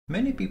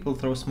Many people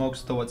throw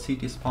smokes towards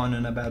CT spawn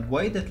in a bad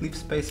way that leaves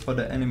space for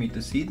the enemy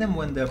to see them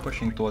when they're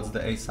pushing towards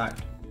the A site.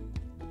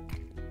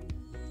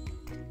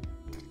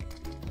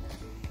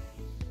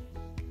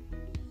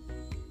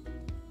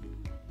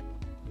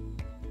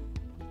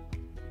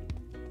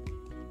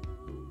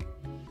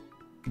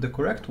 The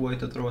correct way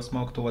to throw a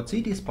smoke towards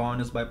CT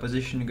spawn is by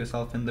positioning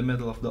yourself in the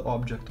middle of the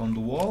object on the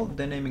wall,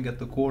 then aiming at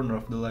the corner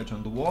of the ledge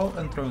on the wall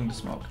and throwing the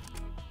smoke.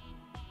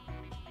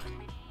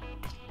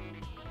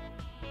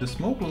 The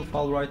smoke will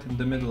fall right in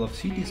the middle of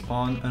CT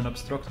spawn and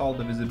obstruct all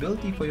the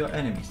visibility for your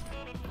enemies.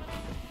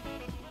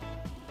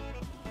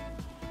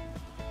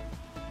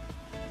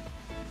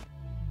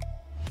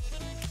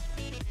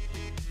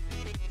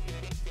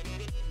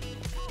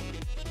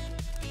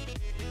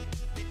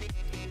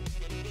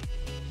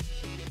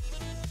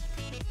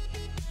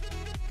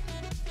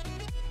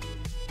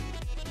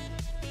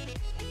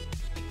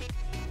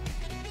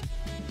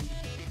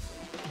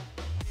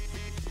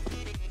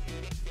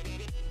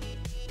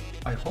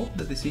 I hope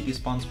that the CT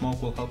spawn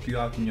smoke will help you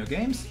out in your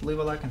games. Leave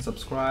a like and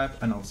subscribe,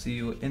 and I'll see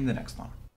you in the next one.